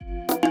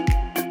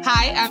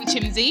Hi, I'm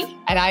Chimzi.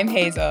 And I'm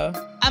Hazel.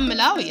 I'm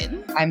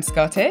Malawian. I'm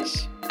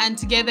Scottish. And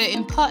together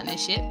in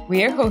partnership,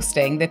 we're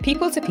hosting the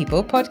People to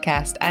People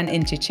podcast, and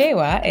in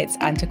Chichewa, it's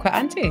Antu Kwa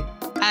Antu.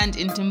 And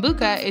in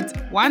Tumbuka, it's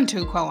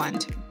Wantu Kwa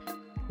Wantu.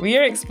 We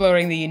are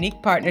exploring the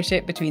unique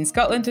partnership between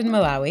Scotland and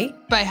Malawi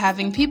by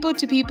having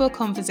people-to-people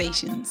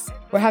conversations.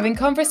 We're having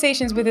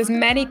conversations with as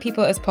many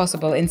people as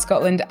possible in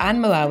Scotland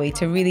and Malawi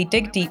to really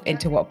dig deep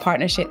into what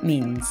partnership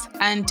means.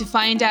 And to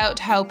find out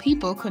how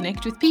people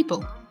connect with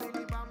people.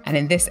 And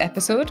in this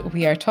episode,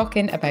 we are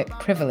talking about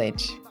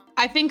privilege.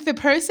 I think the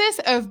process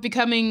of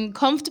becoming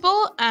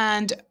comfortable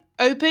and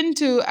open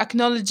to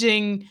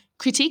acknowledging,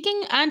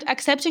 critiquing, and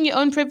accepting your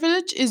own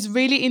privilege is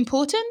really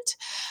important.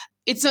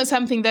 It's not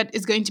something that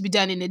is going to be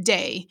done in a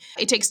day.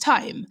 It takes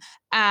time.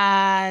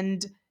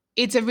 And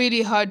it's a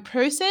really hard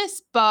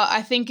process, but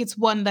I think it's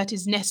one that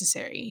is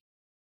necessary.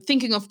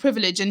 Thinking of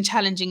privilege and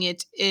challenging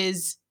it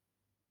is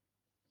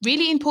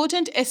really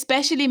important,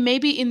 especially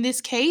maybe in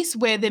this case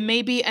where there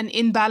may be an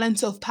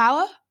imbalance of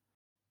power.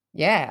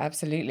 Yeah,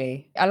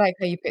 absolutely. I like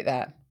how you put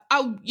that.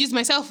 I'll use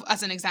myself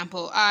as an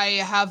example. I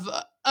have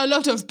a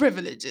lot of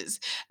privileges.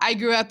 I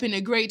grew up in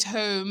a great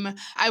home.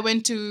 I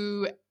went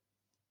to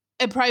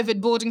a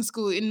private boarding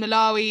school in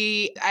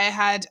Malawi. I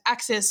had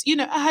access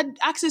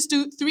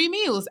to 3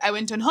 meals. I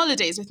went on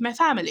holidays with my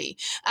family.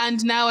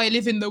 And now I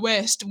live in the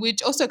West,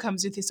 which also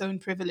comes with its own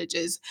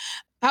privileges.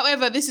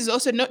 However, this is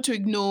also not to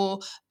ignore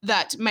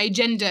that my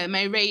gender,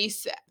 my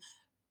race,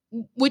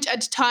 which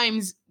at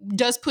times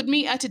does put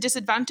me at a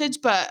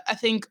disadvantage, but I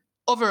think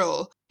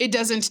overall, it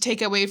doesn't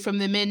take away from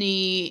the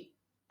many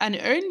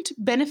unearned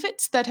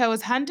benefits that I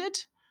was handed.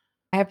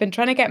 I have been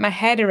trying to get my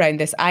head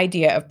around this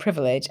idea of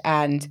privilege,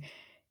 and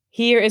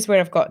here is where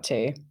I've got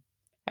to.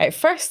 Right,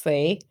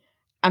 firstly,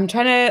 I'm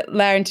trying to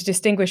learn to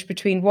distinguish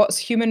between what's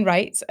human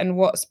rights and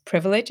what's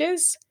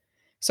privileges.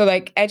 So,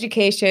 like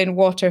education,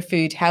 water,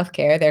 food,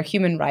 healthcare, they're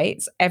human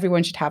rights.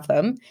 Everyone should have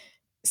them.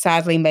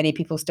 Sadly, many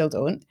people still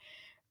don't.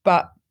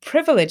 But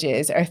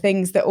privileges are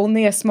things that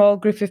only a small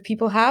group of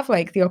people have,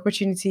 like the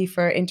opportunity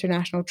for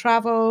international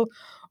travel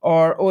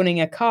or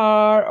owning a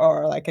car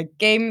or like a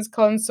games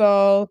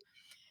console.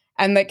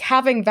 And like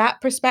having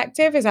that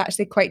perspective is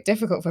actually quite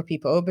difficult for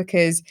people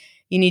because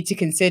you need to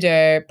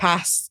consider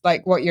past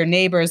like what your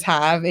neighbors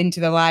have into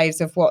the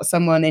lives of what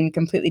someone in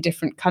completely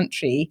different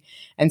country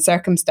and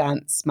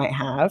circumstance might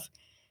have.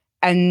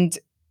 And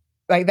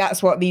like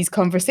that's what these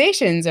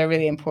conversations are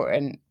really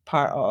important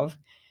part of.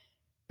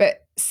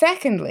 But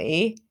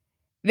secondly,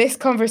 this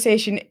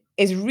conversation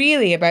is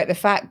really about the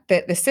fact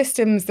that the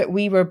systems that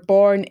we were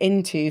born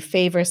into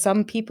favor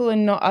some people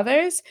and not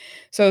others.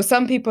 So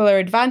some people are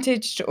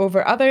advantaged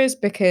over others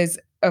because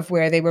of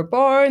where they were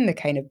born, the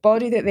kind of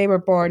body that they were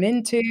born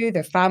into,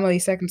 their family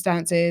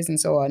circumstances, and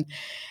so on.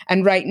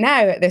 And right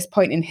now, at this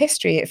point in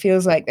history, it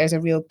feels like there's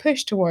a real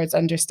push towards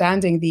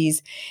understanding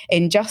these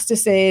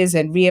injustices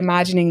and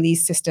reimagining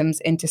these systems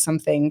into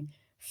something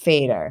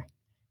fairer.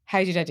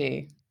 How did I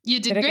do? You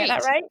did great. I get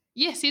that right?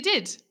 Yes, you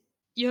did.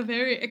 You're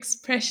very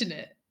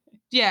expressionate.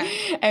 Yeah.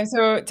 And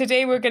so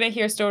today we're going to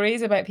hear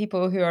stories about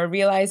people who are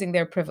realizing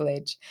their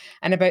privilege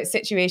and about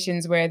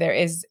situations where there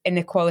is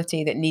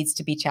inequality that needs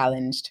to be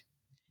challenged.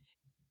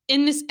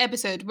 In this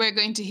episode, we're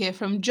going to hear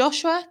from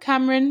Joshua,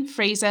 Cameron,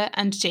 Fraser,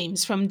 and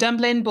James from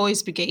Dunblane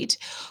Boys Brigade,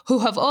 who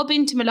have all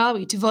been to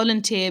Malawi to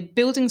volunteer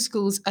building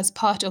schools as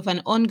part of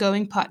an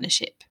ongoing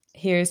partnership.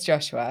 Here's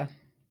Joshua.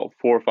 4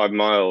 or 5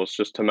 miles,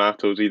 just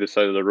tomatoes either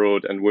side of the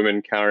road and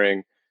women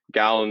carrying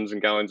gallons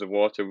and gallons of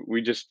water.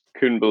 We just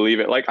couldn't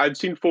believe it. Like I'd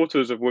seen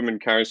photos of women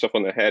carrying stuff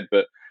on their head,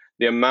 but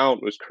the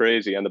amount was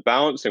crazy and the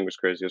balancing was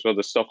crazy as well.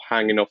 The stuff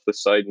hanging off the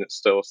side and it's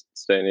still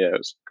staying. Yeah, it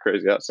was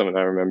crazy. That's something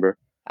I remember.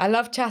 I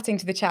love chatting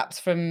to the chaps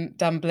from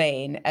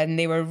Dunblane, and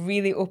they were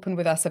really open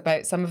with us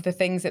about some of the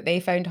things that they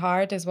found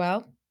hard as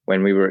well.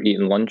 When we were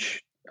eating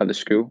lunch at the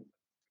school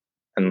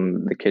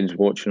and the kids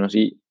watching us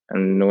eat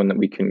and knowing that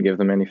we couldn't give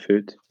them any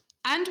food.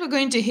 And we're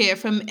going to hear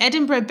from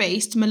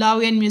Edinburgh-based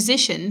Malawian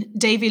musician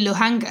Davy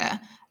Luhanga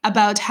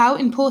about how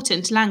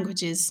important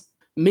language is.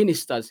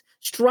 Ministers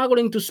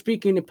struggling to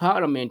speak in the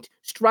parliament,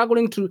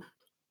 struggling to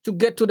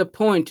get to the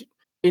point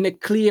in a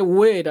clear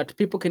way that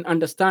people can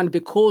understand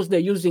because they're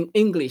using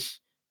English.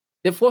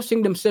 They're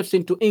forcing themselves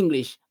into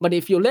English. But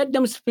if you let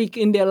them speak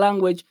in their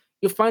language,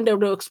 you find out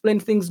they'll explain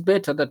things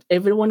better that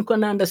everyone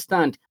can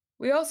understand.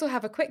 We also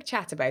have a quick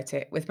chat about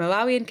it with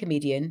Malawian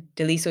comedian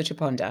Daliso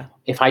Chiponda.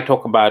 If I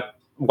talk about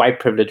white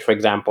privilege, for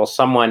example,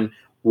 someone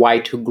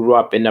white who grew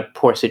up in a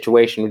poor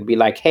situation would be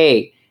like,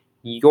 hey,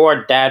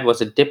 your dad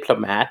was a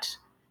diplomat.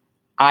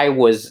 I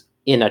was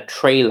in a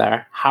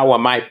trailer. How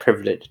am I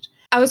privileged?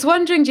 I was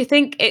wondering, do you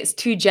think it's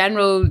too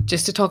general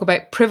just to talk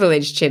about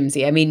privilege,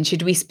 Chimsy? I mean,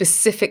 should we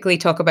specifically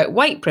talk about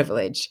white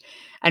privilege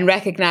and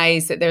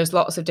recognise that there's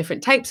lots of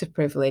different types of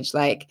privilege,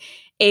 like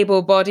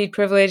able-bodied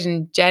privilege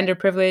and gender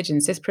privilege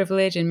and cis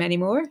privilege and many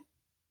more?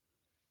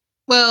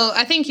 Well,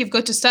 I think you've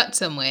got to start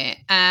somewhere.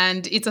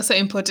 And it's also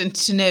important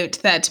to note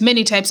that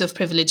many types of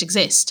privilege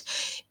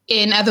exist.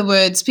 In other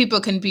words,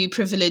 people can be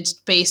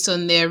privileged based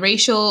on their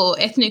racial or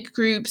ethnic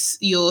groups,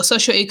 your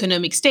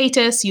socioeconomic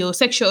status, your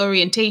sexual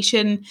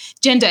orientation,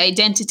 gender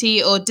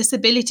identity, or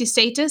disability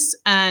status.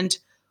 And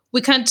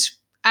we can't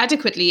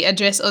adequately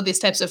address all these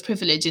types of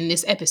privilege in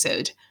this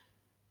episode.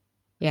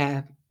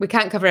 Yeah, we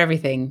can't cover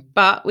everything,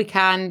 but we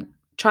can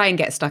try and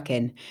get stuck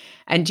in.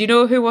 And do you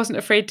know who wasn't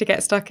afraid to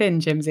get stuck in,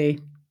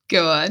 Jimsy?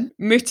 Go on.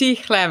 Muti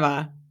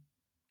Chlema.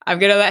 I'm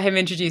going to let him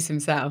introduce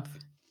himself.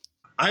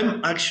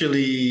 I'm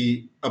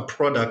actually a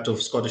product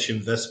of Scottish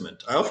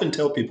investment. I often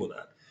tell people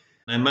that.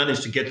 I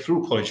managed to get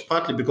through college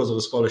partly because of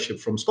a scholarship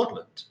from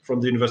Scotland,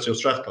 from the University of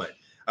Strathclyde.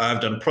 I've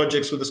done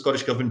projects with the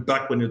Scottish government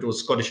back when it was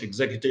Scottish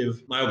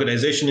Executive. My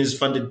organization is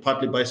funded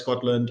partly by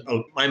Scotland.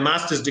 My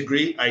master's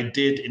degree I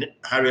did in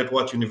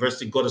Heriot-Watt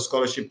University, got a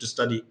scholarship to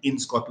study in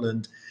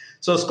Scotland.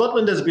 So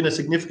Scotland has been a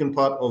significant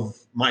part of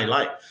my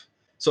life.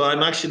 So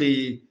I'm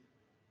actually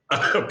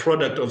a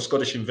product of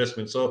Scottish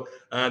investment. So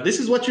this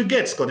is what you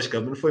get, Scottish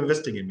government, for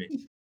investing in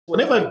me.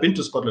 Whenever I've been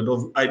to Scotland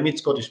or I meet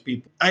Scottish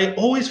people, I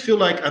always feel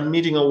like I'm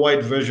meeting a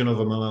white version of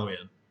a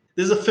Malawian.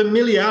 There's a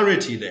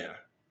familiarity there.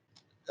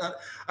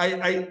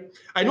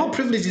 I know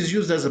privilege is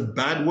used as a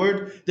bad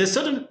word.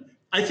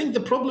 I think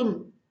the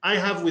problem I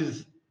have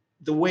with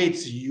the way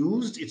it's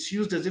used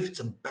as if it's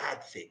a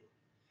bad thing.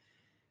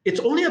 It's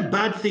only a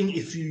bad thing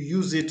if you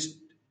use it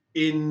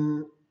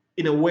in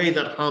a way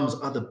that harms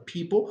other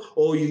people,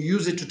 or you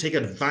use it to take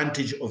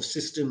advantage of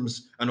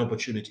systems and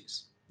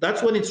opportunities.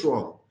 That's when it's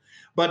wrong.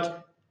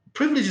 But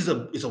privilege is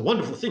a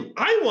wonderful thing.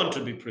 I want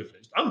to be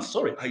privileged. I'm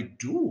sorry, I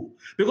do.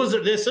 Because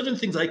there are certain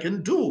things I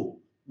can do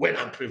when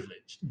I'm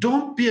privileged.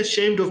 Don't be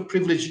ashamed of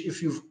privilege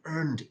if you've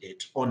earned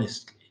it,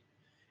 honestly.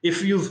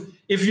 If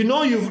you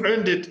know you've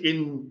earned it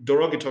in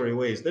derogatory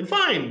ways, then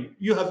fine,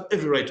 you have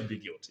every right to be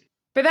guilty.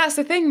 But that's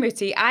the thing,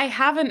 Muti. I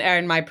haven't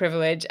earned my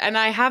privilege and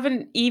I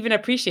haven't even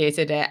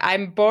appreciated it.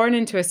 I'm born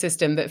into a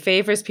system that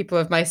favors people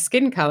of my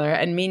skin color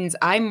and means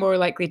I'm more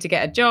likely to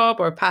get a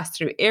job or pass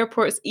through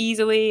airports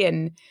easily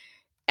and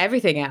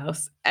everything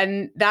else.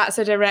 And that's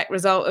a direct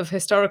result of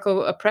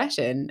historical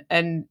oppression.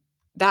 And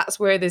that's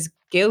where this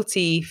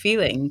guilty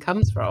feeling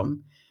comes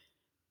from.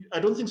 I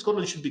don't think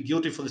Scotland should be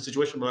guilty for the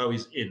situation Malawi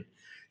is in.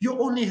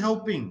 You're only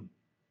helping.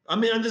 I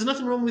mean, and there's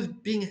nothing wrong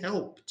with being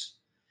helped.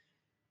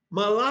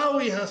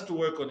 Malawi has to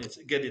work on it,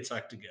 get its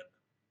act together.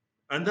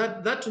 And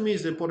that to me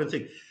is the important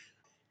thing.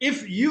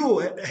 If you,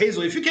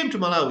 Hazel, if you came to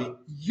Malawi,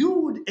 you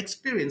would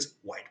experience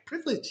white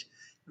privilege,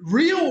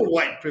 real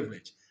white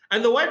privilege.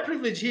 And the white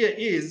privilege here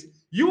is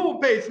you will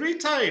pay 3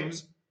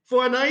 times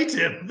for an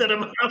item that a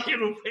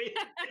Malawian will pay.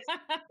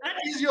 That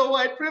is your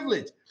white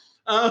privilege.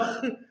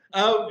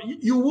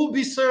 You will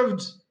be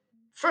served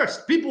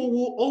first. People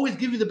will always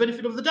give you the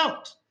benefit of the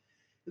doubt.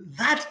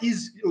 That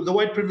is the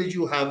white privilege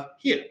you have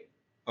here.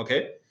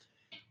 Okay?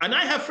 And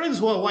I have friends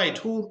who are white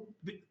who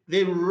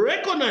they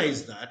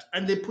recognize that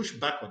and they push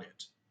back on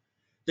it.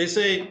 They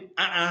say,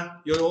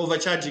 you're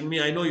overcharging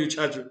me. I know you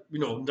charge,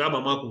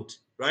 drama makut,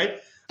 right?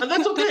 And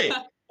that's okay.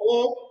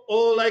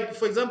 or like,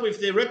 for example,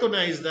 if they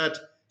recognize that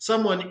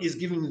someone is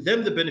giving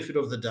them the benefit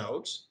of the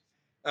doubt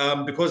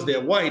because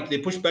they're white, they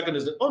push back and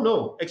they say, oh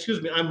no, excuse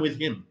me, I'm with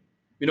him.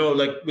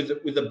 Like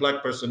with the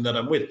black person that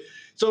I'm with.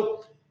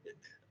 So,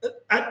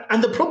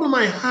 and the problem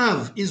I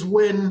have is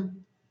when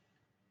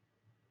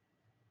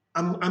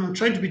I'm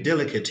trying to be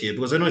delicate here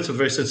because I know it's a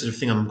very sensitive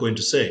thing I'm going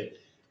to say.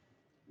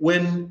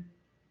 When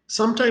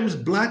sometimes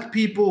black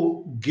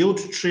people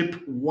guilt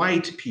trip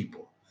white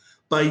people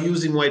by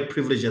using white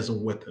privilege as a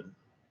weapon.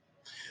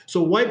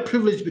 So white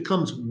privilege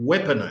becomes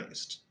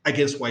weaponized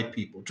against white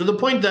people to the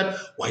point that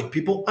white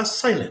people are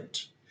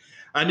silent.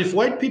 And if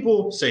white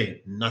people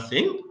say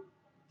nothing,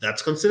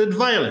 that's considered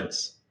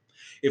violence.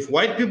 If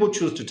white people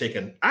choose to take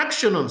an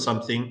action on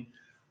something,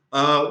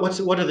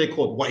 what are they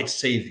called? White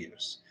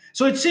saviors.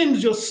 So it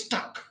seems you're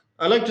stuck.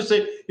 I like to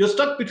say you're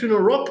stuck between a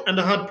rock and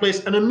a hard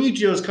place, and a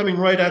meteor is coming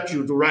right at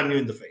you to ram you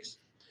in the face.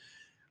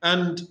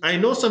 And I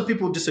know some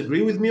people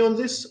disagree with me on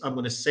this. I'm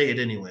going to say it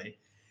anyway.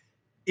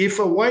 If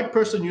a white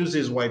person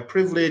uses white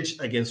privilege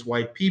against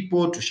white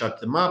people to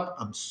shut them up,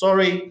 I'm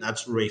sorry,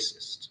 that's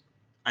racist.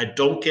 I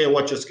don't care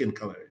what your skin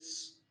color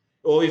is.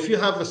 Or if you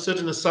have a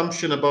certain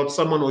assumption about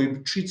someone or you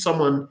treat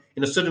someone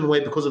in a certain way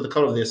because of the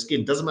color of their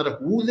skin, doesn't matter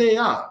who they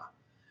are,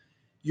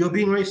 you're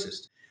being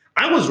racist.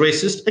 I was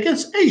racist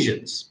against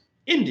Asians,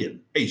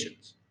 Indian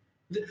Asians.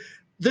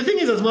 The thing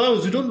is, as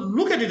Malawians, we don't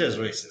look at it as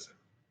racism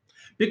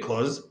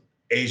because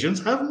Asians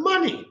have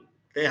money,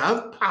 they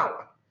have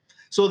power.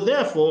 So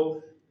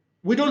therefore,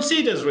 we don't see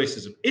it as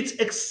racism. It's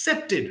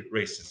accepted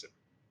racism.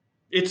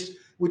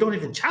 We don't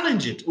even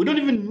challenge it. We don't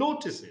even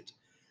notice it.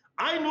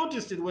 I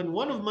noticed it when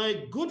one of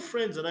my good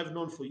friends that I've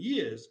known for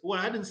years, who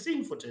I hadn't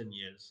seen for 10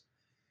 years,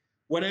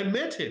 when I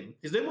met him,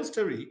 his name was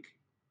Tariq,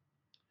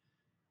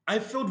 I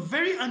felt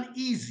very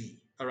uneasy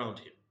around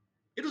him.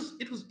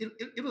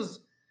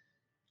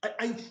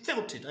 I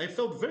felt it. I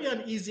felt very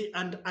uneasy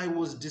and I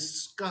was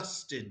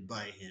disgusted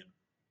by him.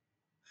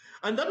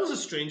 And that was a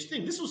strange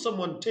thing. This was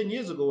someone 10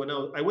 years ago when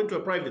I went to a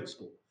private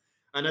school.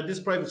 And at this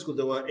private school,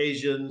 there were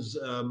Asians,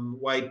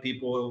 white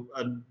people,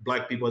 and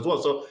black people as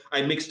well. So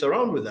I mixed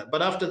around with that.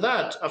 But after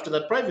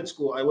that private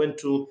school, I went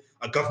to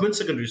a government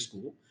secondary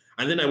school,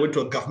 and then I went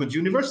to a government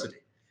university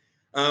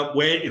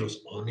where it was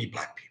only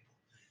black people.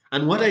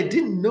 And what I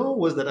didn't know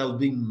was that I was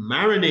being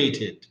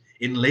marinated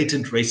in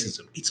latent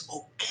racism. It's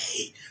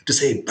okay to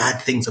say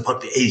bad things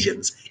about the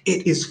Asians.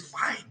 It is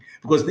fine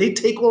because they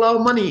take all our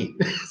money.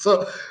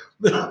 So,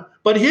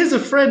 but here's a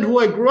friend who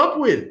I grew up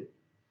with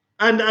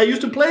and I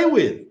used to play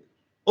with.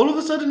 All of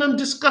a sudden, I'm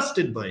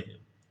disgusted by him.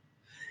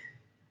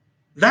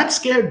 That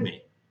scared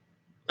me.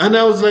 And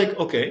I was like,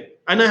 okay.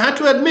 And I had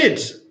to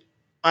admit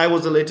I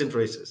was a latent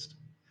racist.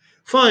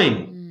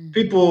 Fine.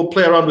 People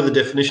play around with the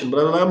definition,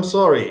 but I'm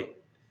sorry.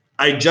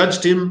 I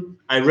judged him.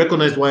 I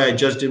recognized why I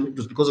judged him. It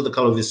was because of the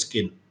color of his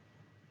skin.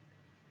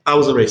 I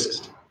was a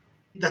racist.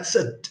 That's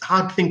a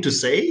hard thing to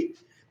say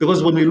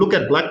because when we look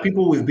at black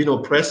people, we've been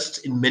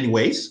oppressed in many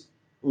ways.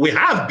 We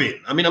have been.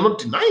 I mean, I'm not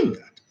denying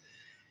that.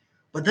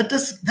 But that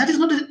is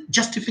not a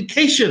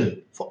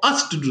justification for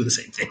us to do the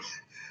same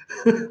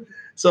thing.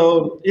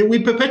 So we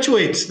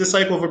perpetuate the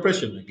cycle of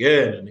oppression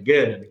again and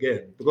again and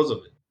again because of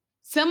it.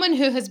 Someone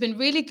who has been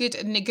really good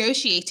at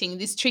negotiating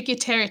this tricky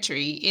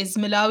territory is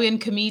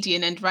Malawian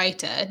comedian and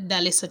writer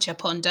Daliso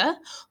Chaponda,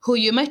 who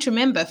you might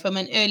remember from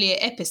an earlier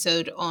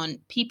episode on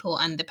People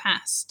and the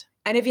Past.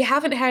 And if you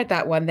haven't heard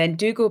that one, then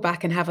do go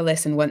back and have a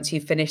listen once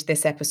you've finished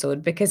this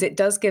episode, because it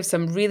does give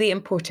some really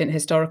important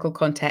historical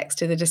context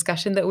to the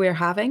discussion that we're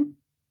having.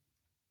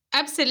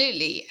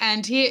 Absolutely.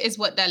 And here is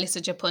what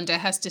Daliso Chaponda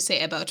has to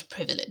say about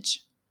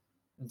privilege.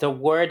 The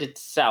word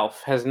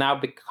itself has now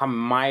become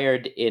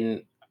mired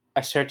in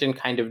a certain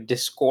kind of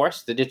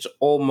discourse that it's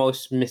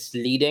almost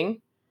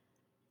misleading,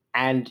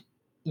 and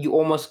you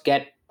almost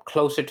get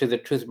closer to the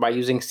truth by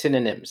using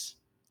synonyms,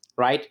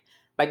 right?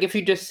 Like if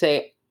you just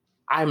say,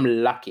 I'm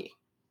lucky,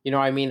 you know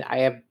what I mean? I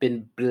have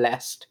been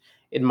blessed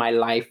in my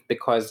life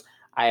because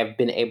I have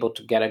been able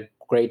to get a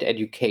great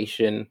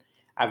education.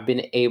 I've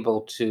been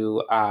able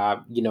to,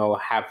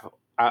 have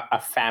a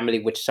family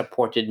which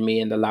supported me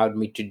and allowed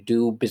me to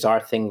do bizarre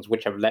things,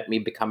 which have let me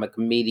become a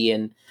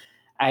comedian.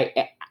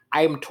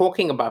 I'm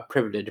talking about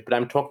privilege, but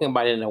I'm talking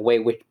about it in a way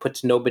which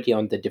puts nobody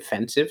on the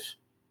defensive,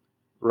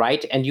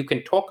 right? And you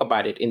can talk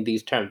about it in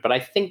these terms. But I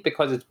think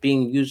because it's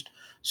being used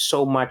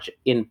so much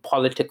in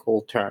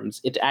political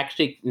terms, it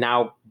actually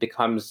now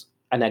becomes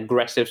an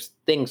aggressive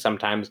thing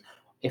sometimes.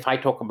 If I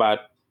talk about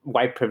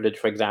white privilege,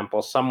 for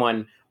example,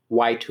 someone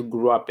white who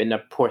grew up in a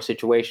poor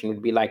situation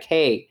would be like,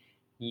 hey,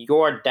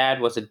 your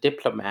dad was a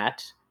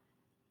diplomat.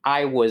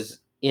 I was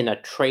in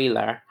a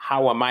trailer.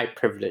 How am I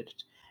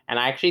privileged? And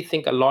I actually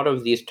think a lot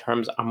of these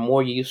terms are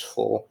more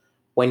useful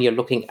when you're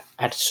looking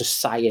at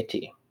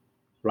society,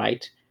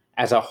 right,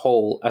 as a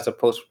whole, as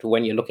opposed to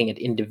when you're looking at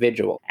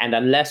individual. And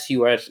unless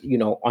you are,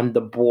 on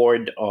the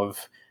board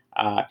of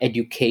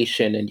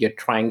education and you're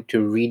trying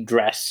to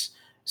redress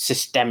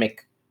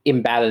systemic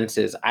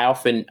imbalances,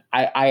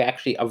 I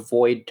actually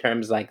avoid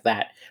terms like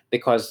that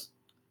because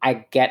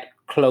I get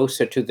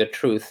closer to the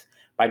truth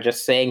by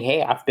just saying,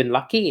 hey, I've been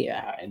lucky,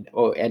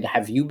 and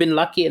have you been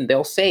lucky? And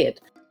they'll say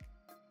it.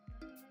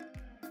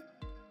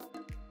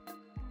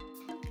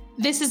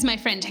 This is my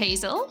friend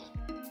Hazel.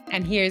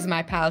 And here's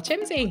my pal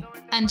Chimsy.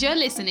 And you're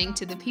listening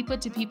to the People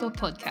to People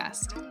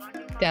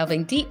podcast,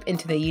 delving deep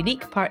into the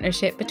unique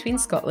partnership between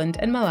Scotland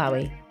and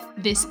Malawi.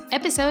 This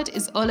episode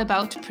is all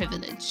about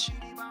privilege.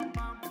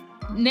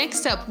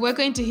 Next up, we're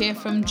going to hear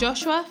from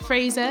Joshua,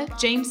 Fraser,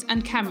 James,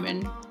 and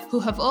Cameron, who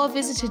have all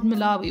visited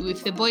Malawi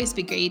with the Boys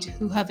Brigade,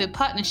 who have a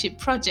partnership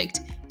project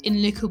in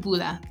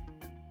Lukubula.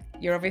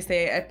 You're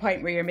obviously at a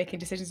point where you're making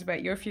decisions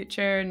about your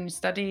future and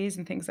studies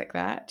and things like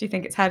that. Do you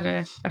think it's had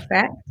an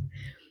effect?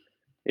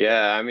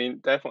 Yeah, I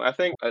mean, definitely. I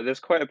think there's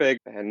quite a big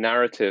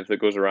narrative that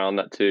goes around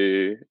that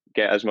to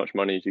get as much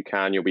money as you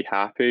can, you'll be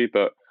happy.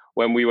 But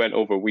when we went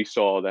over, we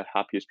saw the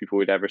happiest people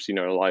we'd ever seen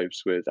in our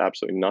lives with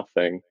absolutely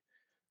nothing.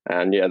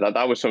 And yeah,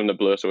 that was something that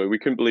blew us away. We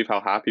couldn't believe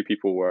how happy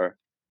people were.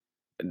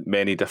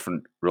 Many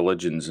different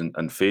religions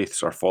and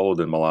faiths are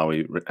followed in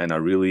Malawi in a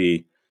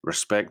really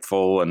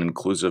respectful and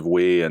inclusive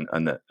way, and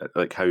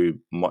like how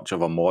much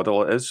of a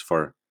model it is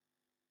for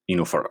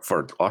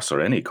us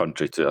or any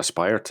country to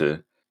aspire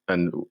to.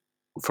 And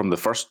from the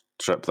first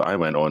trip that I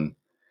went on,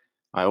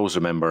 I always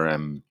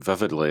remember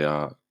vividly,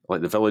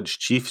 like the village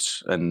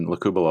chiefs in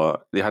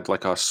Lukubula, they had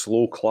like a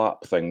slow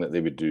clap thing that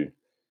they would do.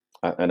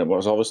 And it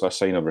was obviously a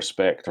sign of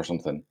respect or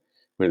something,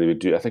 where they would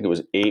do, I think it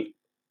was 8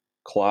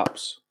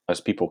 claps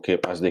as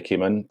they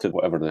came in to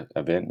whatever the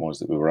event was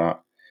that we were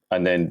at.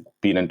 And then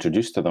being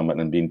introduced to them and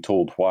then being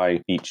told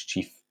why each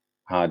chief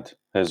had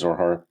his or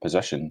her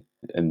position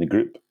in the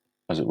group,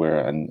 as it were.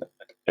 And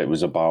it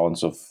was a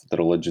balance of the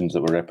religions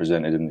that were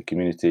represented in the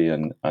community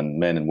and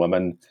men and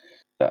women.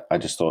 I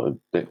just thought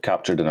it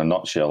captured in a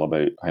nutshell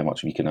about how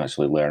much we can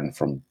actually learn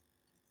from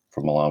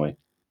Malawi.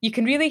 You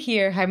can really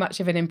hear how much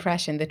of an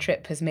impression the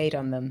trip has made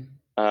on them.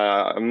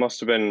 It must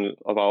have been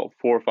about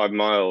 4 or 5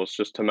 miles,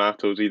 just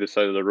tomatoes either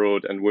side of the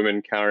road and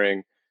women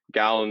carrying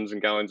gallons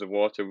and gallons of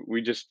water.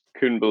 We just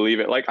couldn't believe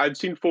it. Like, I'd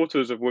seen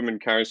photos of women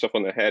carrying stuff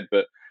on their head,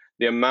 but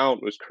the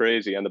amount was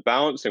crazy, and the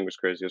balancing was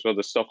crazy as well.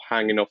 The stuff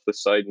hanging off the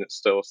side and it's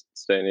still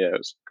staying. Yeah, it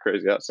was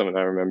crazy. That's something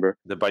I remember.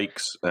 The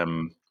bikes,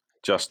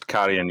 just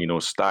carrying,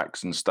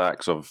 stacks and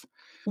stacks of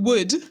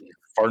Wood.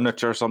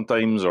 furniture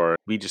sometimes, or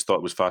we just thought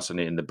it was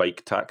fascinating, the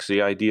bike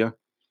taxi idea.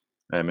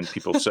 And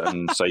people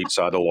sitting side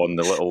saddle on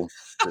the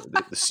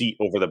seat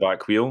over the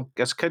back wheel.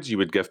 As kids, you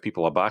would give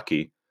people a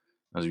baccy,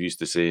 as we used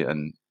to say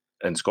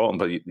in Scotland,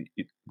 but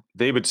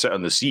they would sit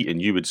on the seat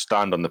and you would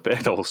stand on the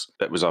pedals.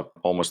 It was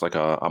almost like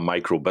a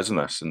micro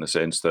business, in the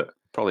sense that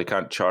probably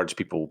can't charge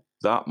people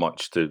that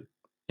much to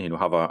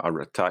have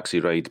a taxi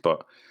ride,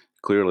 but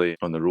clearly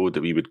on the road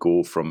that we would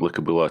go from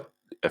Lukabula,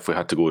 if we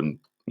had to go and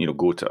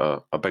go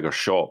to a bigger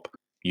shop,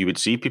 you would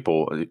see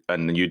people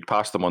and you'd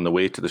pass them on the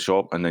way to the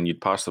shop, and then you'd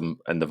pass them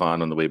in the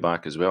van on the way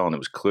back as well. And it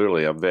was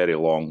clearly a very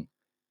long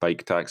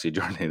bike taxi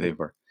journey they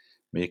were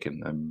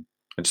making.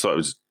 I just thought it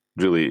was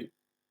really,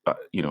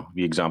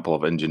 the example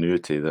of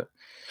ingenuity that.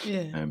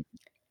 Yeah.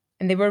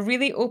 And they were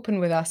really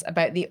open with us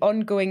about the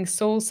ongoing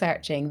soul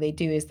searching they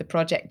do as the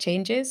project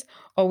changes,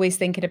 always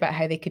thinking about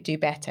how they could do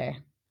better.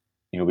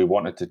 We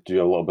wanted to do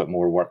a little bit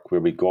more work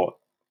where we got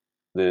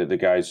the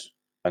guys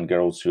and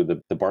girls who are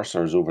the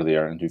bursars over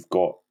there and who've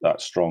got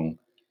that strong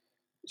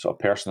sort of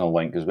personal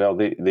link as well.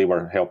 They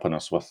were helping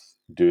us with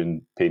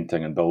doing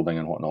painting and building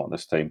and whatnot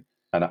this time,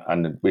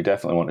 and we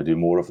definitely want to do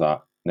more of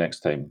that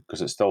next time,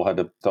 because it still had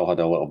a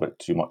little bit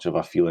too much of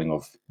a feeling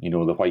of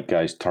the white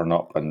guys turn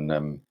up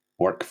and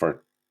work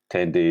for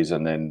 10 days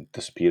and then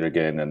disappear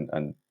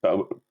again,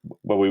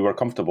 but we were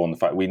comfortable in the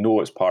fact we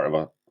know it's part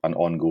of an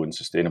ongoing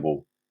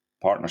sustainable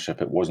partnership.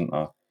 It wasn't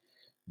a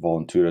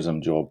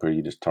volunteerism job where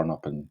you just turn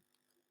up and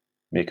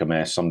make a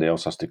mess, somebody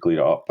else has to clear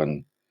it up,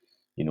 and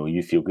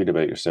you feel good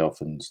about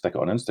yourself and stick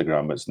it on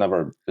Instagram.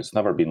 It's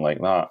never been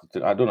like that.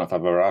 I don't know if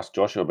I've ever asked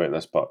Joshua about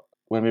this, but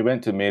when we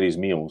went to Mary's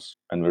Meals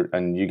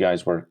and you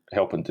guys were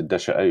helping to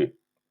dish it out,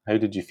 how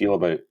did you feel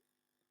about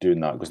doing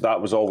that? Because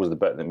that was always the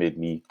bit that made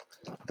me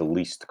the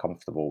least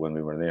comfortable when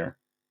we were there.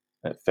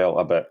 It felt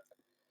a bit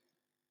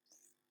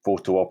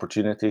photo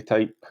opportunity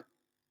type.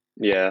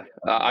 Yeah,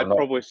 I'd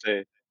probably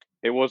say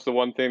it was the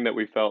one thing that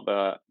we felt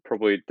that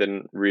probably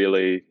didn't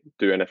really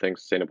do anything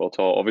sustainable at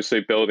all.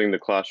 Obviously, building the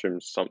classroom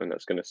is something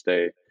that's going to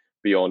stay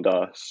beyond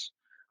us.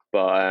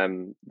 But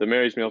the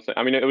Mary's Meal thing,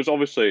 I mean, it was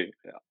obviously,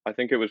 I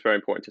think it was very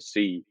important to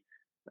see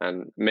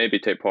and maybe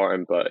take part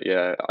in. But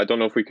yeah, I don't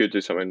know if we could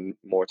do something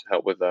more to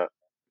help with that.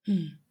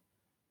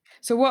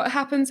 So what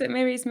happens at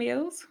Mary's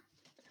Meals?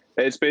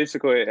 It's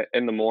basically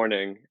in the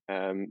morning,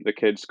 the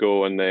kids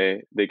go and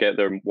they get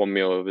their one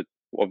meal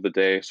of the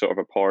day, sort of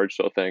a porridge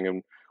sort of thing,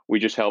 and we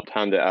just helped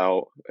hand it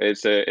out.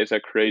 It's a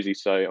crazy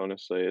sight,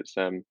 honestly. It's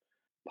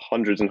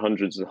hundreds and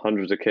hundreds and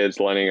hundreds of kids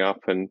lining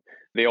up, and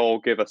they all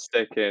give a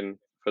stick in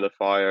for the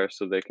fire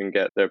so they can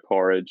get their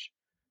porridge,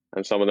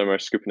 and some of them are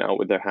scooping it out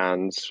with their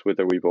hands with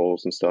their wee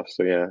bowls and stuff.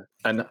 So yeah,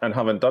 and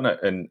having done it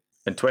in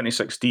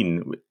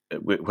 2016,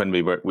 when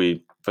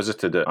we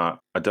visited it at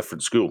a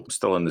different school,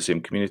 still in the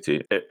same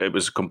community, it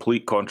was a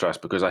complete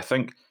contrast, because I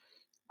think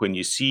when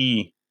you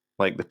see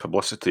like the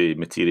publicity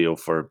material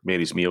for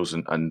Mary's Meals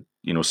and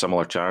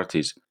similar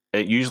charities,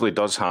 it usually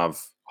does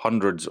have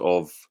hundreds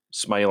of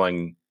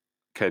smiling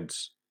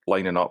kids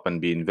lining up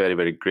and being very,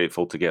 very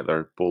grateful to get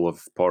their bowl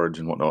of porridge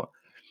and whatnot.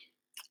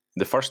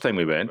 The first time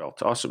we went, well,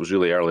 to us it was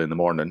really early in the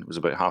morning. It was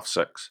about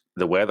 6:30.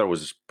 The weather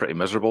was pretty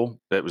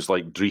miserable. It was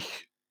like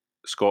dreich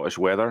Scottish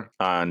weather,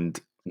 and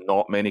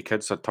not many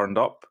kids had turned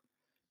up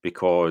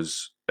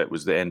because it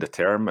was the end of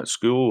term at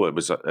school.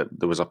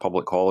 There was a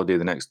public holiday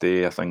the next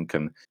day, I think,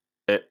 and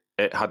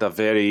it had a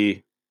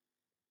very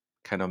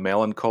kind of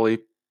melancholy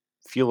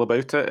feel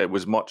about it. It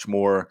was much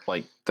more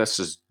like, this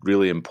is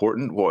really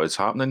important what is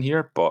happening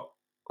here, but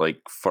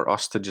like for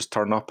us to just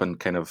turn up and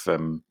kind of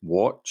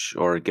watch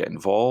or get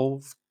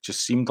involved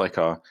just seemed like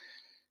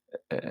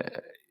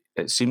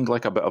it seemed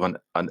like a bit of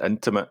an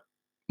intimate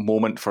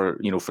moment for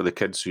the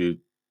kids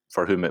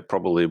for whom it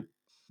probably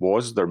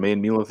was their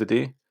main meal of the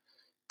day,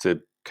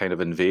 to kind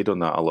of invade on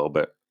that a little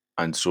bit.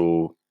 And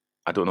so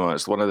I don't know,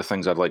 it's one of the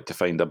things I'd like to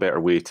find a better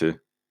way to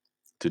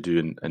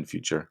do in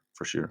future,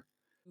 for sure.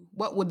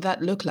 What would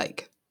that look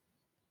like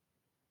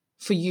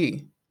for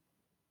you?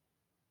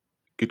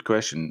 Good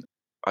question.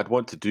 I'd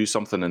want to do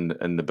something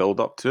in the build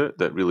up to it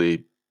that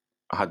really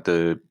had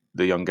the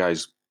young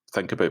guys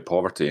think about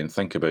poverty and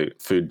think about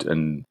food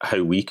and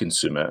how we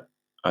consume it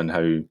and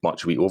how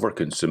much we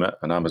overconsume it.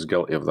 And I'm as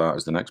guilty of that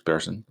as the next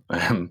person.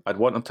 I'd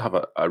want them to have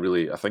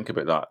a think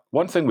about that.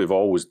 One thing we've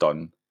always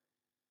done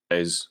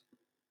is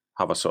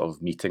have a sort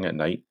of meeting at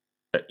night,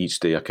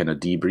 each day, a kind of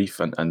debrief.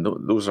 And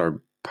those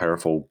are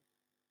powerful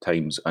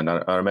times. And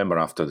I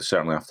remember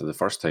certainly after the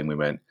first time we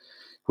went,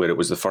 where it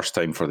was the first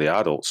time for the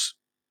adults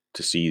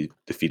to see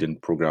the feeding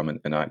program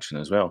in action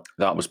as well.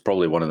 That was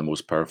probably one of the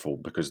most powerful,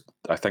 because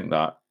I think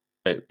that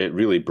it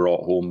really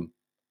brought home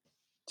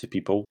to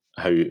people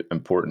how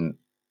important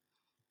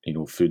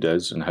food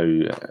is, and how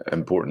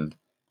important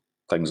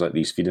things like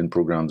these feeding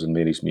programs and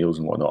Mary's Meals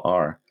and whatnot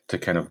are to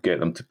kind of get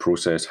them to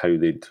process how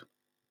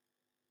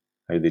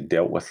they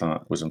dealt with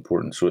that was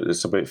important. So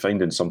it's about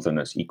finding something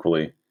that's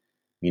equally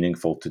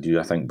meaningful to do,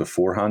 I think,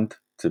 beforehand,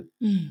 to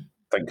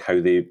think how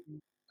they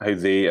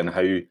and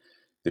how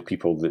the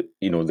people that,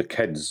 the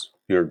kids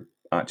who are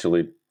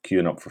actually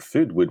queuing up for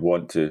food would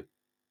want to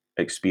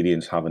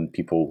experience having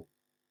people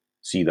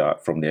see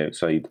that from the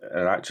outside.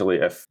 And actually,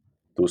 if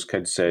those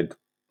kids said,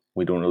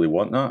 we don't really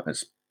want that,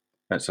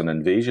 it's an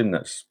invasion,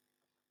 that's,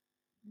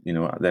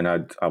 then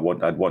I'd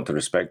want to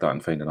respect that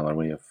and find another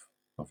way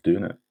of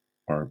doing it,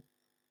 or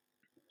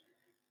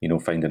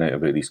finding out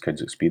about these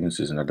kids'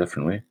 experiences in a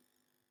different way.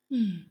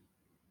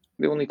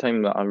 The only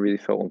time that I really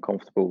felt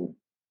uncomfortable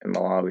in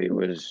Malawi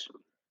was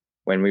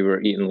when we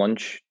were eating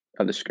lunch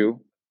at the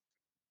school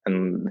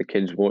and the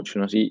kids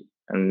watching us eat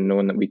and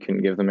knowing that we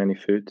couldn't give them any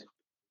food.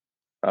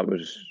 That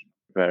was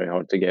very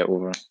hard to get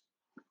over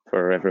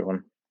for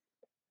everyone,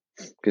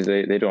 because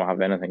they don't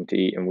have anything to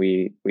eat, and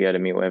we had a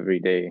meal every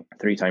day,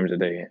 3 times a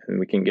day, and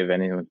we couldn't give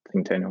anything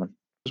to anyone.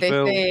 Did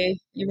they say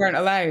you weren't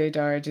allowed,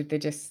 or did they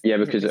just? Yeah,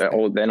 because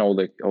all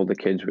the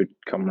kids would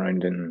come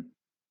around and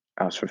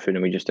ask for food,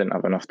 and we just didn't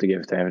have enough to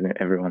give to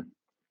everyone.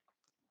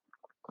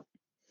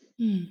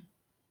 I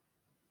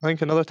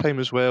think another time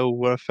as well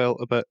where I felt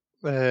a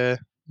bit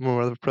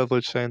more of a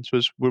privileged sense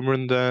was when we're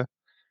in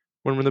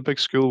the big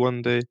school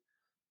one day,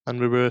 and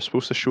we were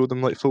supposed to show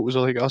them like photos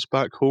of like us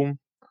back home,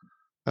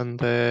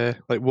 and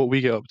like what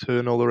we get up to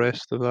and all the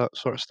rest of that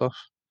sort of stuff.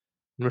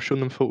 And we're showing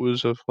them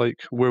photos of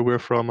like where we're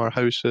from, our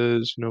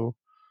houses,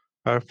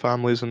 our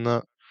families and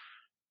that.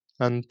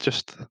 And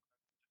just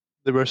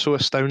they were so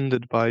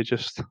astounded by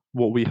just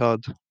what we had.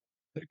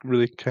 It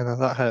really kind of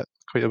that hit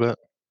quite a bit.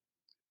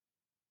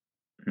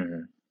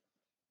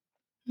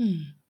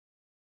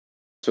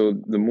 So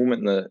the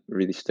moment that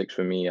really sticks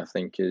with me, I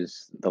think,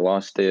 is the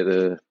last day of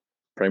the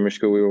primary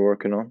school we were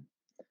working on.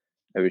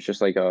 It was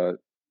just like it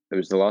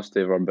was the last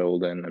day of our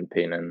building and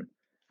painting.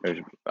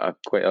 It was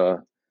quite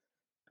a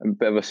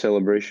bit of a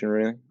celebration,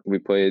 really. We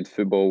played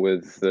football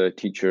with the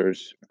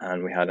teachers,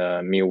 and we had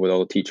a meal with all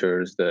the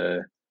teachers,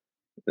 the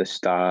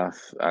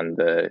staff, and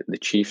the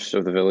chiefs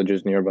of the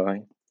villages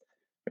nearby,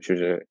 which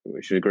was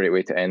a great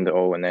way to end it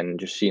all. And then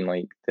just seeing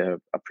like the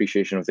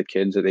appreciation of the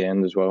kids at the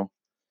end as well.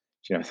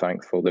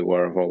 Thankful they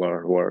were of all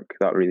our work.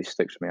 That really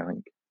sticks with me, I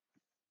think.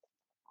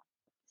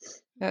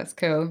 That's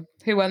cool.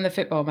 Who won the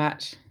football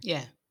match?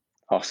 Yeah.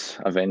 Us,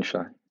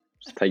 eventually.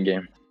 It's a tight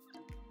game.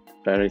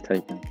 Very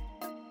tight game.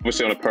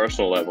 Obviously, on a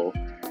personal level,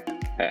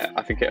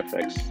 I think it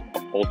affects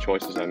all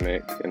choices I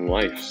make in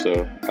life,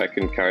 so I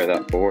can carry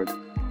that forward.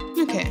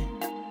 Okay.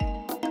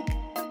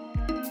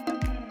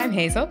 I'm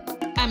Hazel.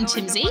 I'm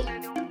Chimsy.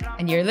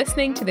 And you're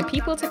listening to the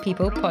People to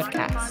People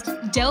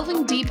podcast,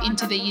 delving deep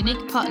into the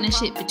unique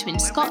partnership between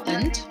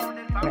Scotland,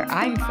 where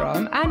I'm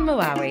from, and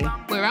Malawi,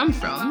 where I'm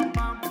from.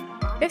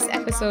 This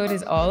episode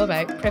is all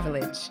about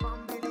privilege.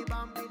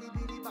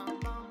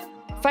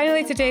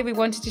 Finally, today we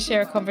wanted to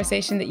share a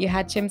conversation that you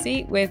had,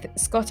 Chimsy, with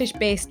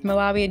Scottish-based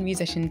Malawian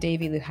musician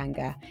Davy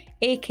Luhanga,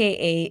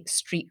 aka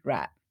Street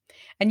Rat.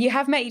 And you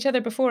have met each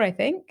other before, I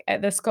think,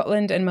 at the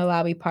Scotland and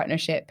Malawi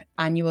Partnership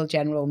annual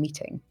general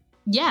meeting.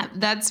 Yeah,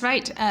 that's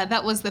right.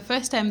 That was the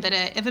first time that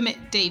I ever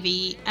met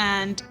Davy,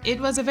 and it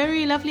was a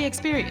very lovely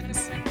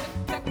experience.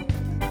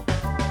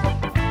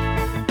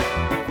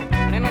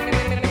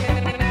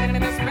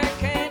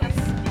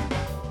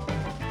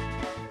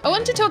 I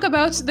want to talk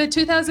about the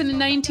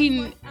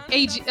 2019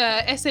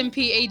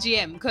 SMP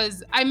AGM,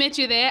 because I met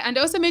you there, and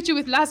I also met you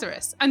with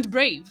Lazarus and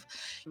Brave.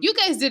 You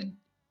guys did an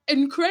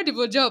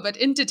incredible job at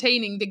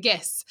entertaining the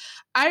guests.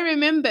 I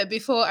remember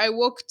before I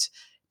walked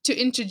to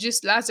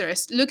introduce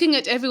Lazarus, looking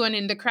at everyone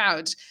in the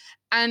crowd,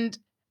 and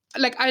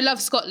like, I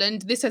love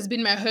Scotland. This has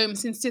been my home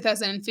since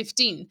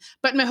 2015,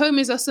 but my home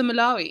is also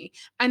Malawi.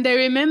 And I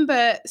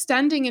remember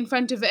standing in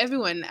front of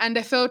everyone, and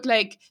I felt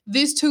like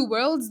these two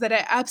worlds that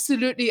I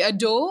absolutely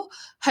adore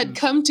had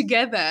come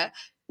together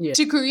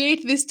to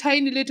create this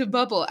tiny little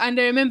bubble. And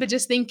I remember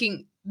just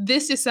thinking,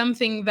 this is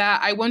something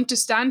that I want to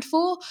stand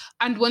for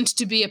and want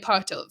to be a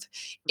part of.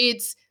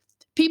 It's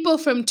people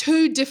from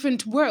two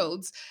different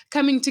worlds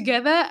coming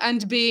together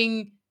and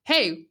being,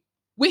 hey,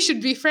 we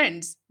should be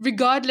friends,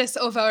 regardless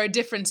of our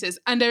differences.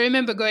 And I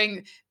remember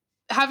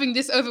having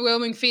this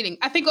overwhelming feeling.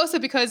 I think also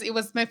because it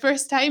was my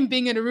first time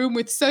being in a room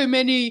with so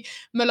many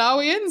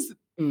Malawians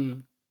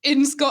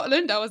in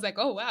Scotland. I was like,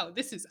 oh, wow,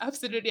 this is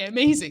absolutely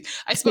amazing.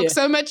 I spoke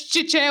so much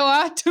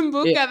Chichewa,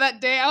 Tumbuka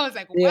that day. I was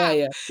like,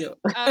 wow. Sure.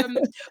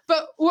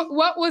 But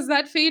what was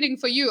that feeling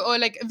for you, or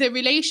like the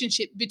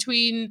relationship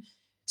between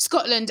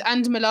Scotland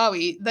and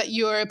Malawi that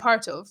you're a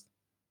part of?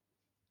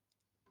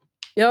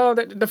 Yeah,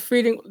 the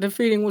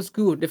feeling was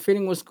good. The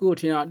feeling was good.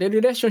 The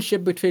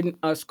relationship between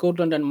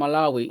Scotland and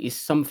Malawi is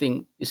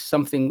something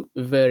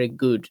very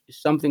good.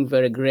 It's something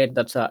very great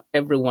that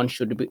everyone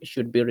should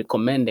be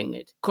recommending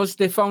it. Because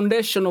the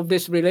foundation of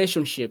this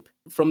relationship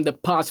from the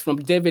past, from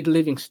David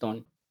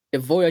Livingstone, the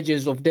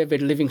voyages of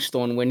David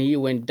Livingstone when he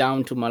went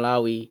down to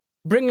Malawi,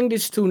 bringing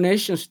these two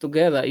nations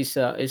together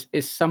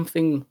is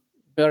something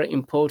very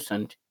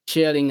important.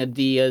 sharing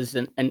ideas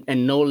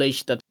and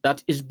knowledge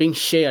that is being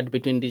shared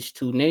between these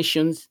two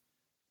nations,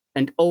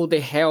 and all the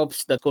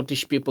helps that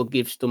Scottish people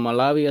gives to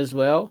Malawi as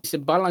well. It's a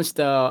balanced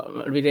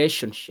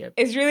relationship.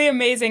 It's really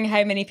amazing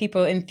how many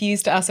people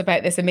enthused us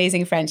about this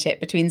amazing friendship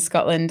between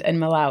Scotland and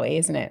Malawi,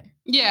 isn't it?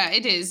 Yeah,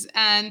 it is.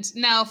 And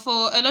now,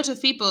 for a lot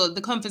of people,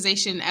 the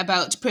conversation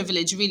about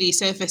privilege really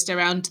surfaced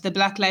around the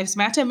Black Lives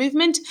Matter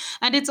movement,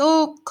 and it's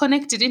all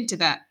connected into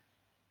that.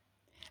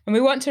 And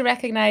we want to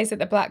recognise that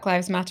the Black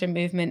Lives Matter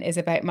movement is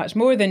about much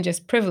more than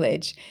just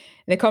privilege.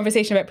 The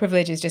conversation about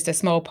privilege is just a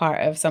small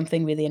part of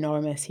something really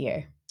enormous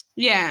here.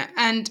 Yeah,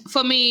 and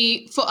for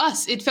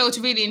us, it felt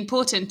really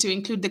important to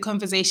include the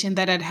conversation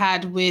that I'd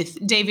had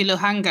with Davy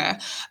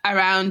Lohanga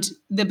around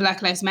the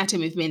Black Lives Matter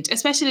movement,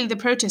 especially the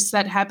protests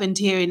that happened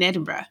here in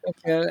Edinburgh.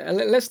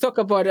 Let's talk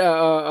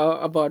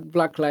about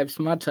Black Lives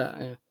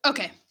Matter.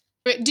 Okay.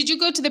 Did you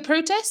go to the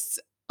protests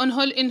in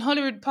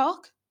Hollywood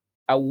Park?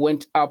 I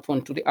went up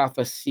onto the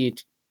upper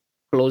seat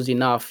close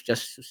enough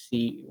just to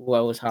see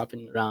what was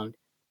happening around.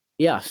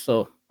 Yeah,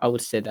 so I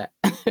would say that.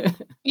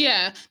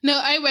 Yeah. No,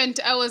 I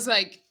was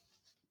like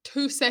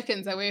 2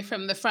 seconds away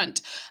from the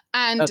front.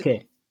 And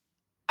Okay.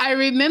 I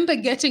remember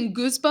getting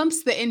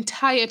goosebumps the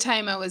entire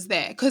time I was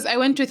there because I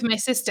went with my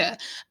sister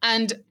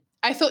and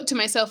I thought to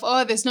myself,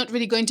 oh, there's not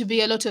really going to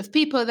be a lot of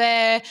people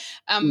there.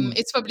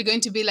 It's probably going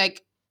to be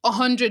like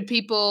 100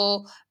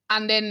 people,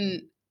 and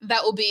then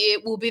that will be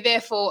it. We'll be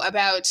there for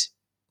about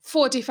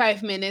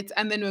 45 minutes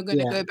and then we're going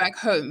to Yeah. go back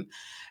home.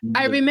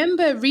 I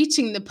remember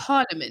reaching the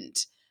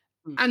parliament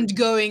and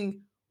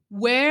going,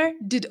 where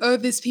did all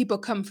these people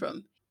come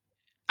from?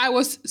 I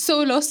was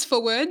so lost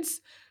for words.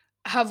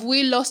 Have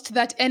we lost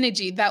that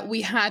energy that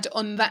we had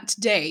on that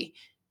day?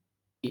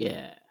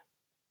 Yeah.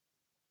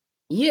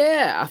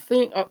 Yeah,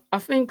 I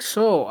think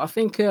so. I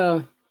think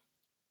that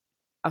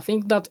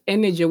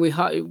energy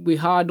we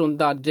had on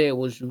that day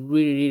was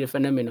really, really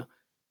phenomenal.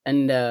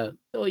 And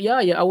so yeah,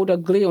 I would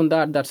agree on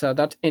that.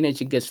 That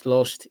energy gets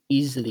lost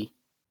easily.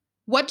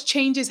 What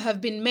changes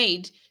have been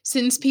made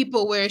since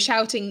people were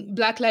shouting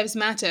Black Lives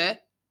Matter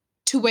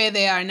to where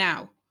they are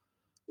now?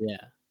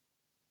 Yeah,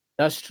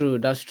 that's true.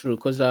 That's true.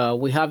 Because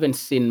we haven't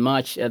seen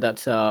much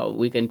that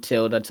we can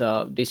tell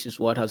that this is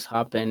what has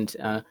happened.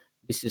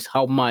 This is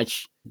how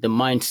much the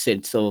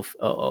mindsets of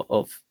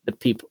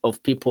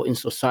people in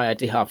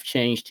society have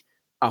changed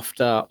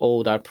after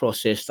all that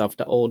process,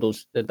 after all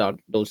those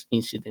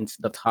incidents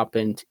that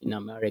happened in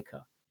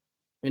America.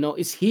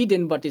 It's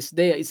hidden, but it's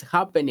there. It's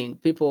happening.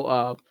 People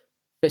are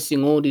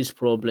facing all these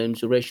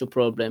problems, racial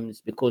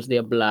problems, because they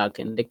are black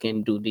and they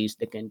can do this,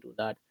 they can do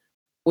that.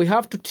 We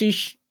have to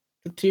teach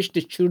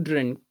the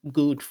children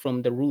good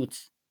from the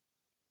roots.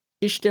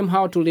 Teach them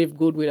how to live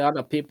good with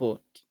other people.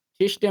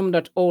 Teach them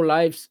that all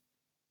lives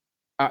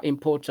are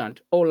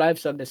important. All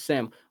lives are the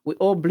same. We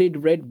all bleed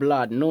red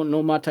blood. No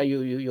matter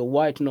you're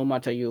white, no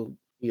matter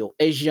you're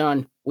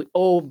Asian. We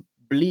all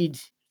bleed.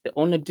 The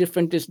only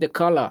difference is the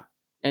color,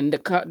 and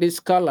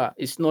this color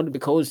is not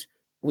because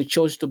we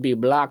chose to be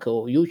black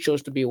or you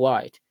chose to be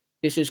white.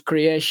 This is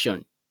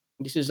creation.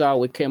 This is how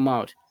we came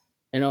out.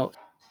 You know.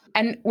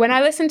 And when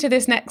I listened to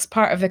this next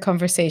part of the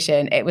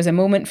conversation, it was a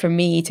moment for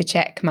me to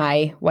check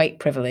my white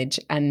privilege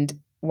and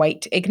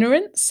white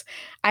ignorance.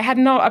 I had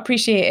not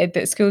appreciated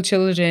that school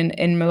children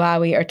in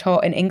Malawi are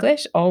taught in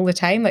English all the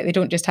time. Like, they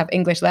don't just have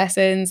English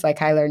lessons,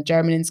 like I learned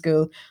German in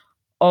school.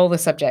 All the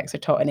subjects are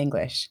taught in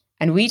English.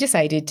 And we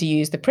decided to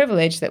use the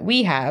privilege that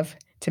we have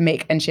to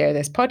make and share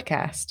this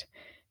podcast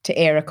to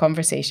air a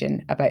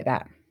conversation about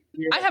that.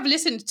 I have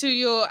listened to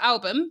your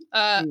album,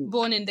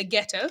 Born in the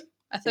Ghetto.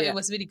 I thought it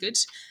was really good.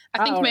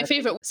 I think my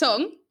favorite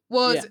song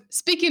was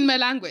Speaking My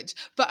Language.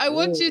 But I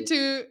want you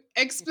to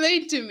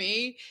explain to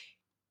me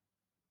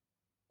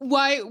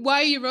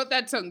why you wrote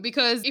that song.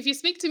 Because if you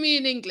speak to me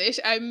in English,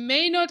 I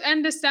may not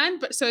understand,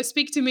 but so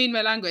speak to me in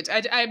my language.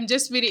 I'm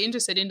just really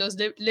interested in those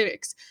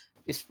lyrics.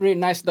 It's really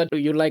nice that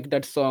you like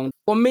that song.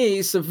 For me,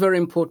 it's a very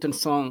important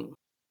song.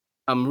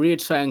 I'm really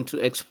trying to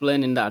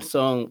explain in that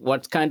song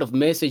what kind of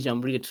message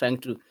I'm really trying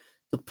to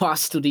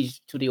pass to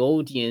the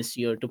audience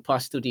here, to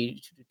pass to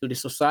the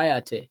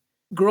society.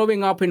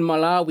 Growing up in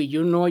Malawi,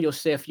 you know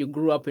yourself, you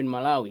grew up in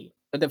Malawi.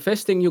 But the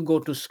first thing you go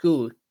to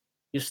school,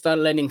 you start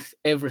learning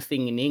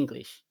everything in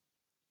English.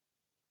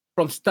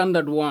 From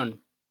standard 1,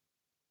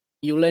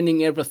 you're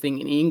learning everything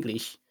in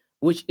English,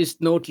 which is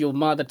not your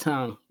mother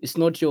tongue. It's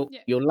not your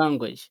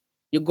language.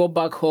 You go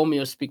back home,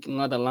 you're speaking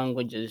other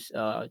languages,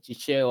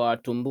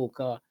 Chichewa,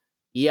 Tumbuka,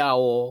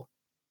 Yao,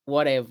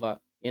 whatever.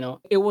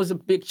 It was a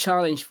big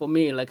challenge for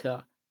me,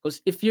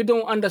 because if you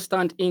don't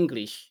understand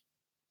English,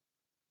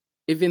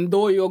 even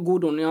though you're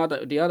good on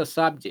the other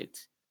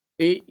subjects,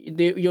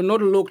 you're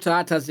not looked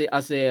at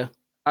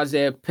as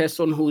a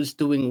person who's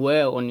doing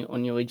well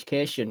on your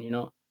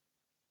education.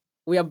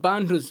 We are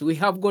Bandus. We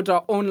have got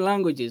our own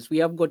languages. We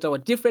have got our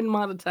different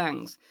mother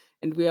tongues,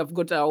 and we have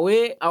got our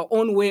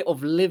own way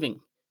of living.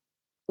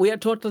 We are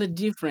totally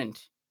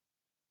different.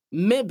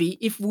 Maybe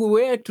if we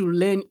were to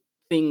learn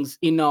things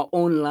in our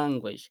own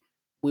language,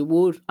 we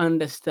would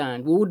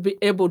understand. We would be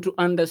able to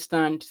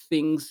understand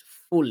things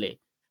fully.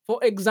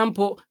 For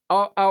example,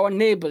 our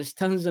neighbors,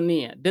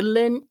 Tanzania, they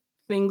learn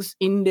things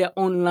in their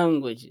own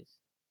languages.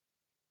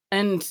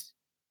 And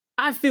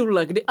I feel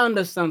like they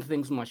understand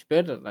things much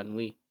better than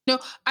we. No,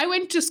 I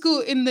went to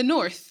school in the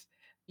north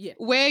Yeah.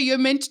 where you're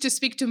meant to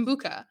speak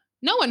Tumbuka.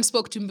 No one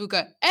spoke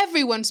Tumbuka.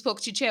 Everyone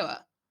spoke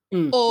Chichewa.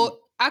 Mm, Or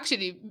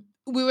actually,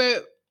 we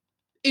were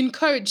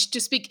encouraged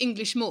to speak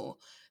English more.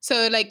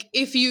 So like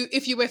if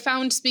you were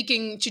found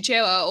speaking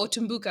Chichewa or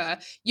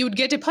Tumbuka, you would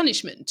get a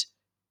punishment.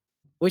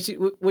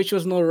 which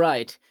was not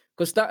right,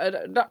 because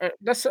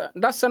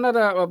that's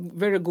another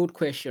very good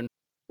question.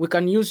 We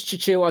can use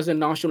Chichewa as a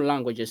national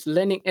languages,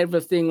 learning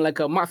everything like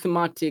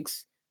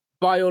mathematics,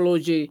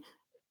 biology,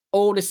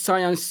 all the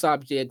science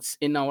subjects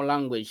in our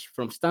language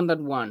from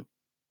standard 1,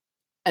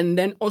 and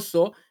then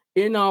also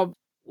in our,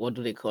 what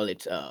do they call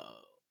it,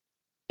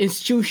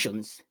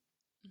 institutions,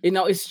 in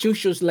our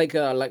institutions like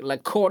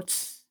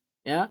courts,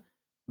 yeah,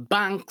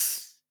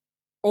 banks,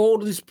 all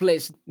these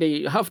places,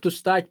 they have to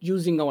start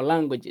using our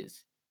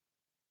languages.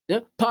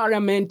 Yeah,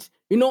 parliament,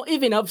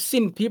 even I've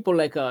seen people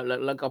like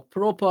a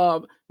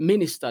proper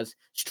ministers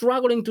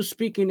struggling to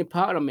speak in the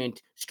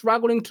parliament,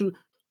 struggling to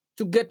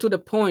get to the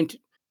point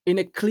in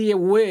a clear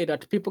way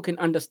that people can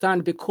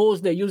understand,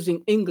 because they're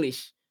using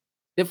English.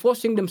 They're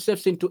forcing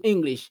themselves into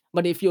English.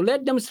 But if you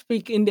let them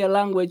speak in their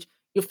language,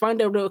 you find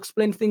out they'll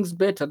explain things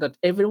better, that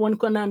everyone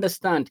can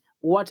understand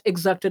what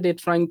exactly they're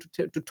trying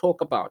to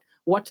talk about,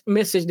 what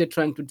message they're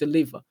trying to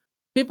deliver.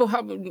 People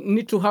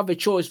need to have a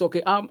choice.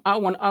 Okay, I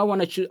want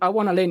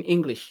to learn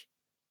English,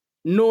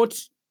 not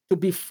to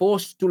be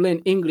forced to learn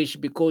English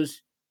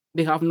because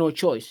they have no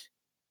choice.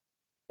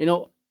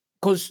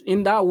 Because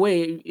in that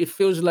way it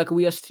feels like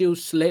we are still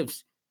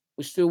slaves.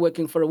 We're still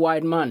working for a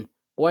white man.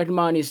 White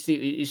man is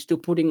still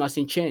putting us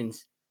in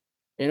chains.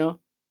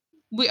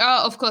 We are,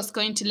 of course,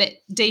 going to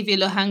let Davy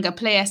Lohanga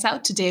play us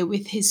out today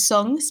with his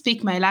song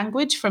 "Speak My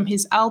Language" from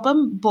his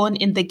album "Born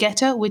in the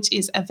Ghetto," which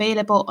is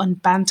available on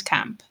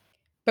Bandcamp.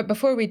 But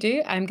before we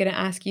do, I'm going to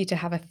ask you to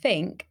have a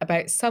think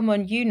about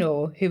someone you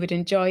know who would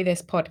enjoy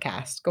this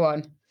podcast. Go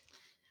on.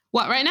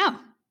 What, right now?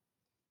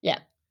 Yeah,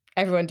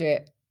 everyone do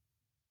it.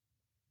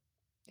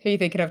 Who are you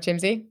thinking of,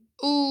 Chimsy?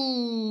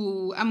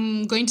 Ooh,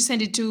 I'm going to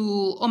send it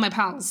to all my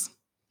pals.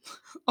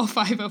 All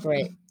 5 of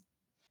Great.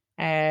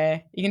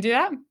 them. You can do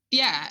that?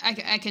 Yeah,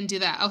 I can do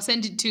that. I'll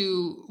send it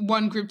to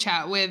one group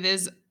chat where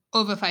there's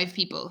over 5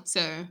 people.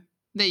 So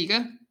there you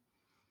go.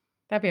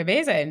 That'd be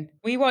amazing.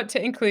 We want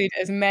to include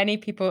as many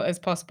people as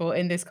possible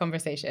in this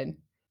conversation.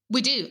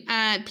 We do.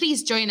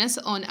 Please join us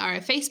on our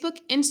Facebook,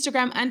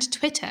 Instagram, and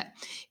Twitter.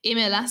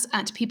 Email us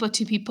at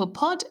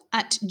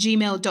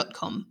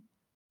peopletopeoplepod@gmail.com.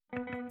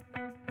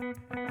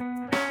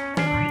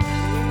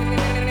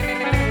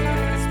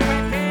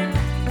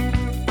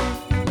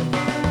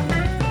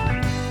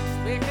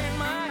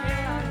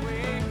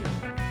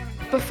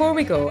 Before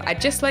we go, I'd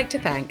just like to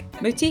thank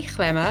Muti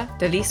Chlema,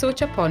 Daliso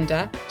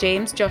Chaponda,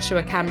 James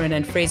Joshua Cameron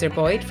and Fraser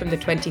Boyd from the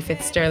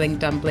 25th Stirling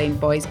Dunblane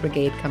Boys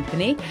Brigade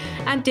Company,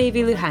 and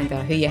Davy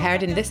Luhanga, who you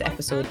heard in this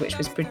episode, which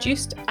was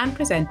produced and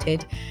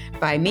presented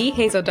by me,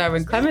 Hazel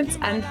Darwin Clements,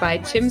 and by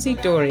Chimsy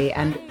Dory,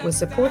 and was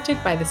supported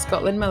by the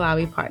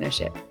Scotland-Malawi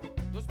Partnership.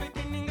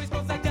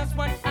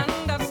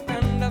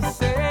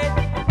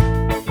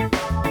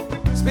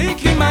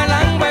 Speaking my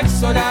language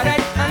so that I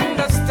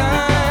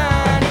understand.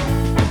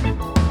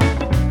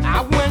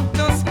 I went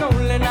to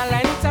school and I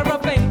learned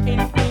everything in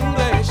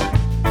English.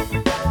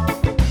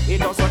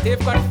 It was so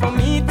difficult for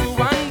me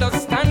to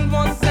understand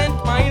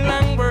wasn't my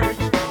language.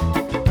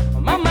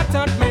 Mama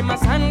taught me my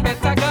son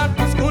better go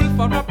to school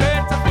for a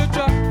better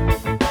future.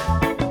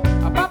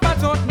 Papa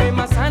taught me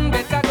my son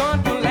better go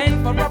to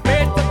learn for a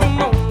better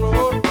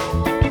tomorrow.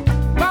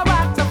 I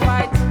had to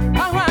fight, I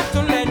had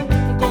to learn,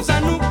 'cause I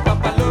knew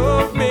Papa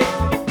loved me.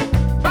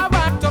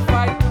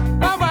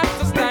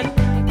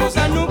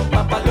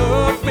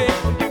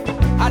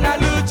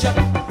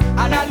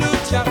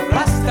 Hallelujah,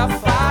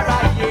 Rastafari,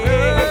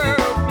 yeah.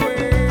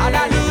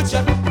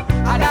 Hallelujah,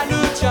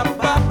 hallelujah,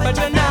 Papa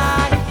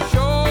Janai.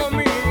 Show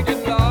me the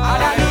love.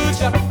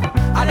 Hallelujah,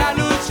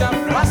 hallelujah,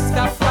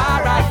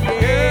 Rastafari,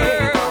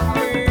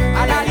 yeah.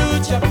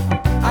 Hallelujah,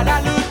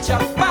 hallelujah,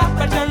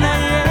 Papa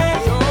Janai.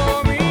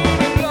 Show me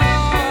the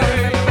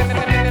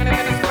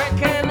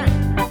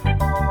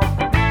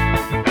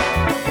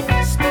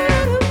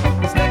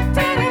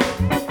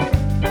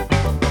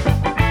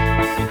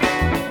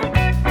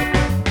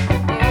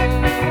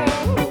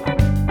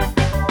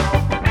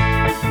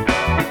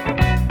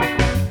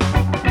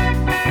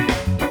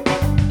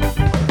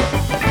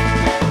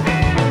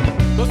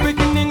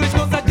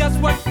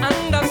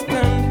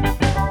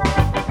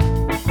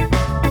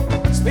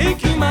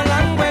speaking my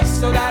language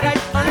so that I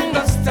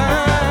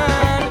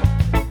understand.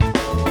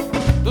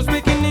 Don't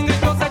speak in English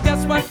 'cause I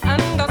just want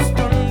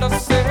understand.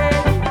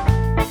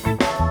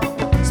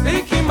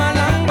 Speaking my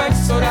language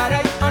so that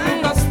I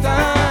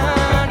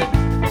understand.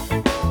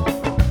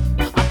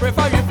 I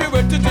prefer if you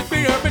were to teach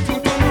me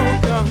everything to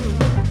move down.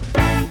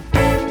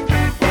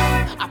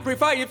 I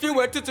prefer if you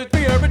were to teach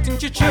me everything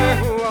to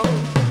change.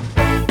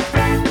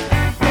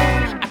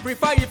 I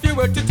prefer if you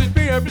were to teach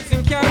me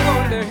everything can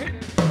go there.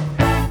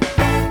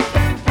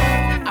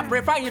 I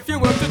prefer if you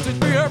were to teach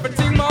me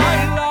everything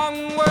my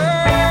long